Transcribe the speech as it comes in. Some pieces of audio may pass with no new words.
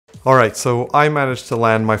Alright, so I managed to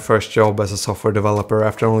land my first job as a software developer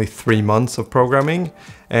after only 3 months of programming.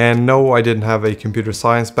 And no, I didn't have a computer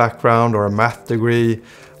science background or a math degree.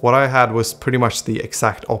 What I had was pretty much the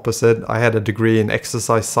exact opposite. I had a degree in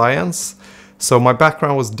exercise science. So my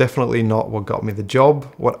background was definitely not what got me the job.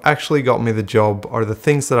 What actually got me the job are the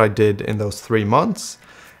things that I did in those 3 months.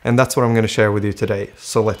 And that's what I'm going to share with you today.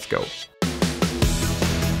 So let's go.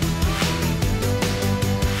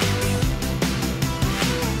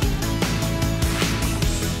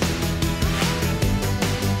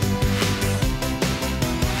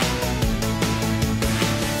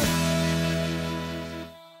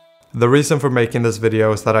 The reason for making this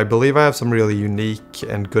video is that I believe I have some really unique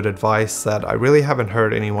and good advice that I really haven't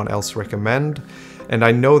heard anyone else recommend, and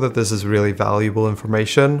I know that this is really valuable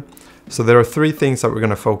information. So there are 3 things that we're going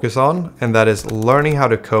to focus on, and that is learning how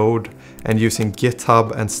to code and using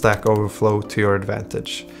GitHub and Stack Overflow to your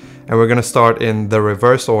advantage. And we're going to start in the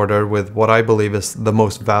reverse order with what I believe is the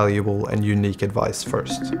most valuable and unique advice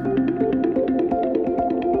first.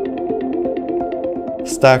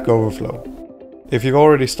 Stack Overflow. If you've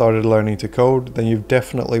already started learning to code, then you've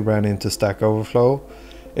definitely ran into Stack Overflow.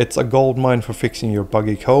 It's a goldmine for fixing your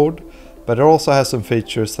buggy code, but it also has some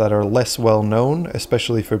features that are less well known,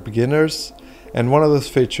 especially for beginners. And one of those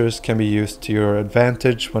features can be used to your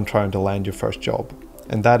advantage when trying to land your first job,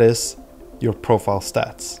 and that is your profile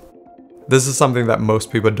stats. This is something that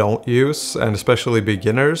most people don't use, and especially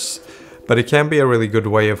beginners, but it can be a really good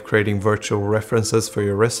way of creating virtual references for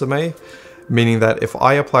your resume. Meaning that if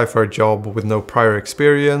I apply for a job with no prior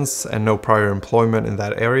experience and no prior employment in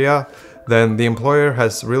that area, then the employer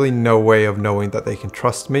has really no way of knowing that they can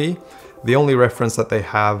trust me. The only reference that they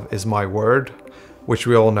have is my word, which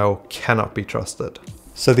we all know cannot be trusted.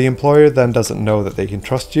 So the employer then doesn't know that they can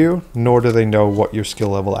trust you, nor do they know what your skill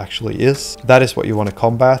level actually is. That is what you want to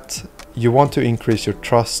combat. You want to increase your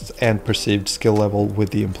trust and perceived skill level with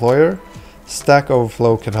the employer. Stack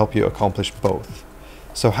Overflow can help you accomplish both.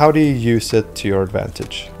 So how do you use it to your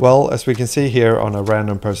advantage? Well, as we can see here on a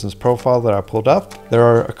random person's profile that I pulled up, there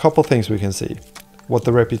are a couple things we can see. What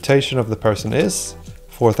the reputation of the person is,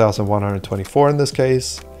 4,124 in this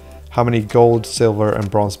case, how many gold, silver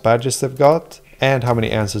and bronze badges they've got, and how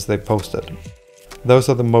many answers they've posted. Those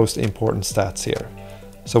are the most important stats here.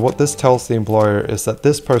 So what this tells the employer is that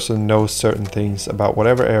this person knows certain things about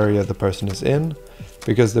whatever area the person is in,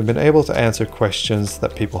 because they've been able to answer questions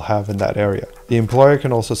that people have in that area. The employer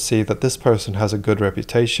can also see that this person has a good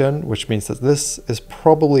reputation, which means that this is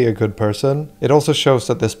probably a good person. It also shows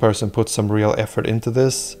that this person puts some real effort into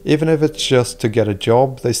this. Even if it's just to get a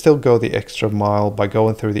job, they still go the extra mile by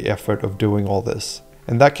going through the effort of doing all this.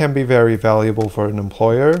 And that can be very valuable for an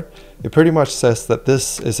employer. It pretty much says that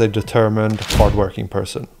this is a determined, hardworking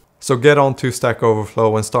person. So get on to Stack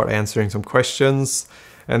Overflow and start answering some questions.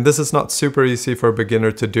 And this is not super easy for a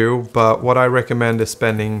beginner to do, but what I recommend is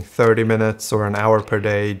spending 30 minutes or an hour per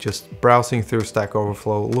day just browsing through Stack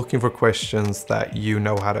Overflow, looking for questions that you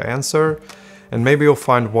know how to answer. And maybe you'll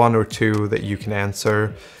find 1 or 2 that you can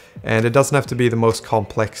answer. And it doesn't have to be the most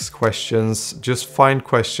complex questions, just find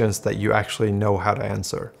questions that you actually know how to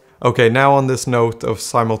answer. Okay, now on this note of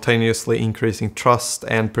simultaneously increasing trust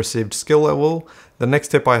and perceived skill level, the next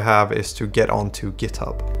tip I have is to get onto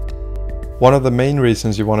GitHub. One of the main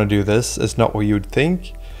reasons you want to do this is not what you'd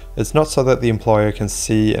think. It's not so that the employer can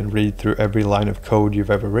see and read through every line of code you've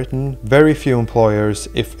ever written. Very few employers,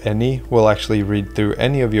 if any, will actually read through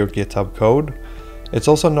any of your GitHub code. It's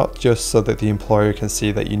also not just so that the employer can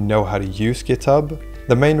see that you know how to use GitHub.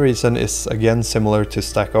 The main reason is again similar to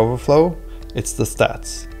Stack Overflow. It's the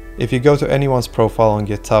stats. If you go to anyone's profile on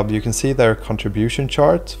GitHub, you can see their contribution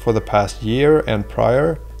chart for the past year and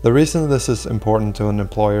prior. The reason this is important to an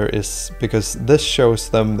employer is because this shows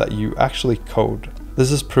them that you actually code.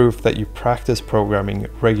 This is proof that you practice programming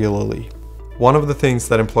regularly. One of the things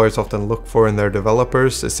that employers often look for in their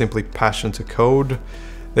developers is simply passion to code.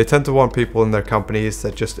 They tend to want people in their companies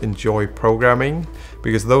that just enjoy programming,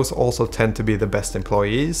 because those also tend to be the best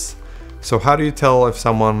employees. So how do you tell if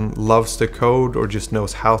someone loves to code or just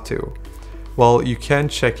knows how to? Well, you can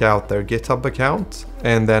check out their GitHub account,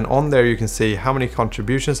 and then on there you can see how many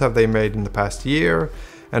contributions have they made in the past year,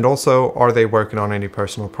 and also are they working on any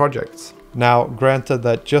personal projects. Now, granted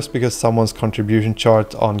that just because someone's contribution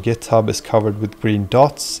chart on GitHub is covered with green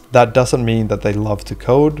dots, that doesn't mean that they love to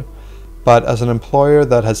code. But as an employer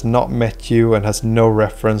that has not met you and has no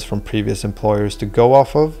reference from previous employers to go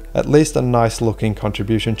off of, at least a nice looking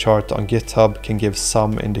contribution chart on GitHub can give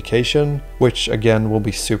some indication, which again will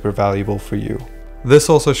be super valuable for you.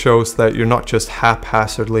 This also shows that you're not just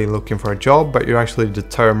haphazardly looking for a job, but you're actually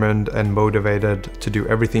determined and motivated to do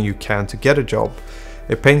everything you can to get a job.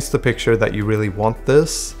 It paints the picture that you really want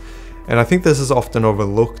this. And I think this is often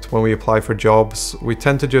overlooked when we apply for jobs. We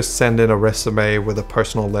tend to just send in a resume with a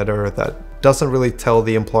personal letter that doesn't really tell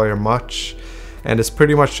the employer much, and it's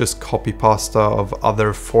pretty much just copy pasta of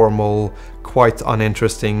other formal, quite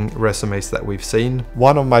uninteresting resumes that we've seen.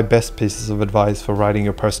 One of my best pieces of advice for writing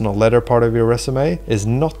your personal letter part of your resume is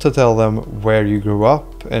not to tell them where you grew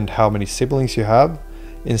up and how many siblings you have.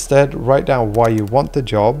 Instead, write down why you want the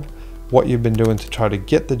job, what you've been doing to try to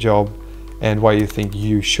get the job, and why you think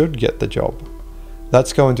you should get the job.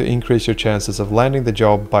 That's going to increase your chances of landing the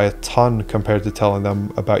job by a ton compared to telling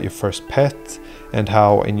them about your first pet and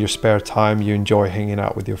how in your spare time you enjoy hanging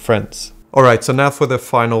out with your friends. Alright, so now for the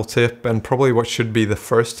final tip, and probably what should be the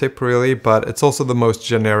first tip really, but it's also the most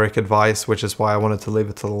generic advice, which is why I wanted to leave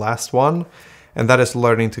it to the last one, and that is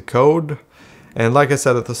learning to code. And like I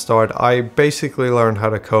said at the start, I basically learned how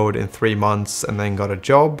to code in 3 months and then got a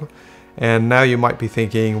job. And now you might be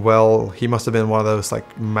thinking, well, he must have been one of those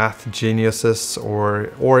like math geniuses,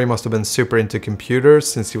 or he must have been super into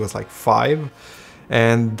computers since he was like 5.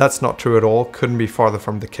 And that's not true at all. Couldn't be farther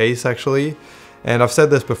from the case actually. And I've said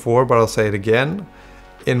this before, but I'll say it again.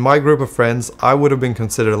 In my group of friends, I would have been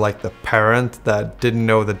considered like the parent that didn't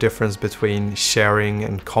know the difference between sharing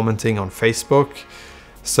and commenting on Facebook.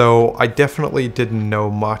 So I definitely didn't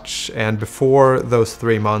know much, and before those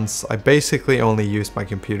 3 months, I basically only used my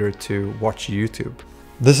computer to watch YouTube.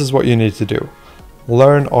 This is what you need to do.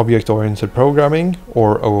 Learn Object-Oriented Programming,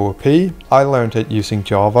 or OOP. I learned it using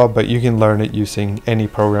Java, but you can learn it using any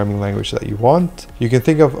programming language that you want. You can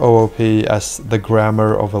think of OOP as the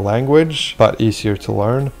grammar of a language, but easier to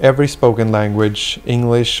learn. Every spoken language,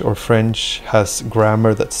 English or French, has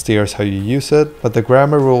grammar that steers how you use it, but the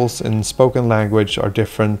grammar rules in spoken language are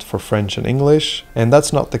different for French and English, and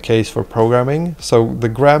that's not the case for programming. So the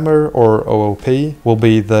grammar, or OOP, will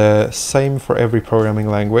be the same for every programming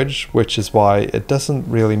language, which is why it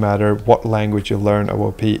doesn't really matter what language you learn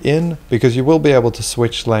OOP in, because you will be able to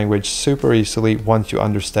switch language super easily once you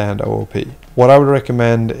understand OOP. What I would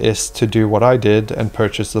recommend is to do what I did and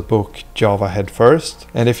purchase the book Java Head First.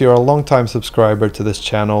 And if you're a long-time subscriber to this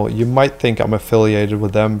channel, you might think I'm affiliated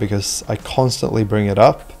with them because I constantly bring it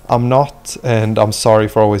up. I'm not, and I'm sorry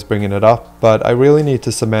for always bringing it up, but I really need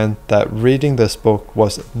to cement that reading this book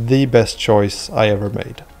was the best choice I ever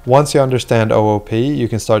made. Once you understand OOP, you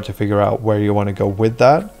can start to figure out where you want to go with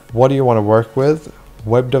that. What do you want to work with?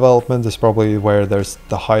 Web development is probably where there's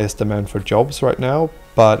the highest demand for jobs right now,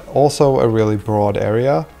 but also a really broad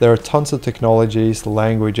area. There are tons of technologies,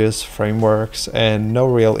 languages, frameworks, and no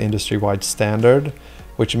real industry-wide standard,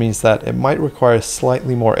 which means that it might require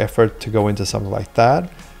slightly more effort to go into something like that,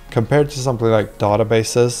 compared to something like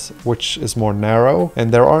databases, which is more narrow,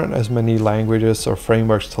 and there aren't as many languages or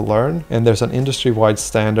frameworks to learn, and there's an industry-wide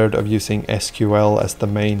standard of using SQL as the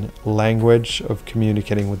main language of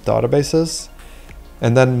communicating with databases.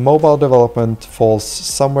 And then mobile development falls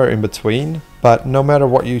somewhere in between, but no matter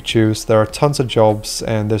what you choose, there are tons of jobs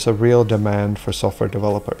and there's a real demand for software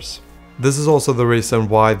developers. This is also the reason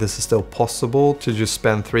why this is still possible to just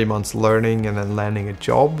spend 3 months learning and then landing a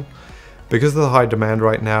job. Because of the high demand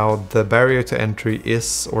right now, the barrier to entry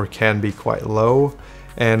is or can be quite low,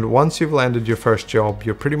 and once you've landed your first job,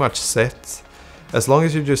 you're pretty much set. As long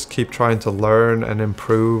as you just keep trying to learn and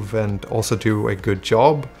improve and also do a good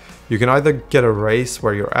job, you can either get a raise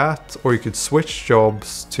where you're at, or you could switch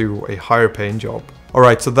jobs to a higher paying job.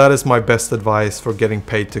 Alright, so that is my best advice for getting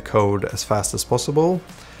paid to code as fast as possible.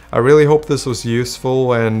 I really hope this was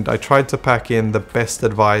useful, and I tried to pack in the best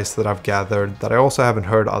advice that I've gathered that I also haven't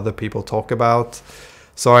heard other people talk about.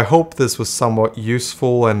 So I hope this was somewhat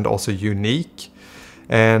useful and also unique.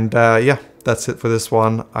 And yeah, that's it for this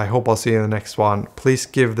one. I hope I'll see you in the next one. Please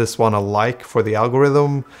give this one a like for the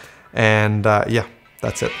algorithm. And yeah,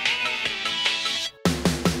 that's it.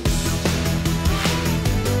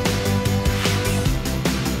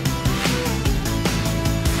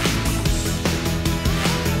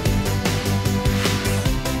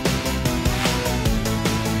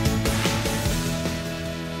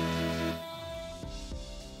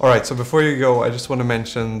 Alright, so before you go, I just want to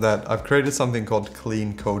mention that I've created something called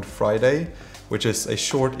Clean Code Friday, which is a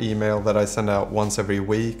short email that I send out once every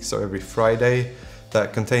week, so every Friday,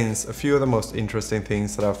 that contains a few of the most interesting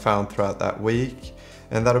things that I've found throughout that week.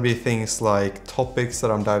 And that'll be things like topics that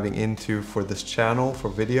I'm diving into for this channel, for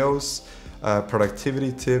videos,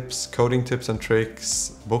 productivity tips, coding tips and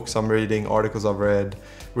tricks, books I'm reading, articles I've read,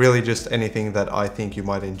 really just anything that I think you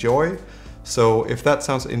might enjoy. So if that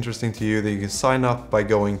sounds interesting to you, then you can sign up by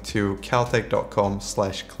going to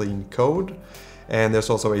caltech.com/cleancode, and there's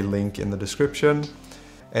also a link in the description.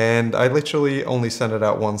 And I literally only send it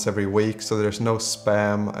out once every week, so there's no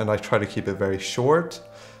spam, and I try to keep it very short.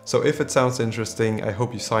 So if it sounds interesting, I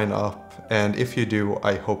hope you sign up, and if you do,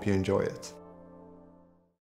 I hope you enjoy it.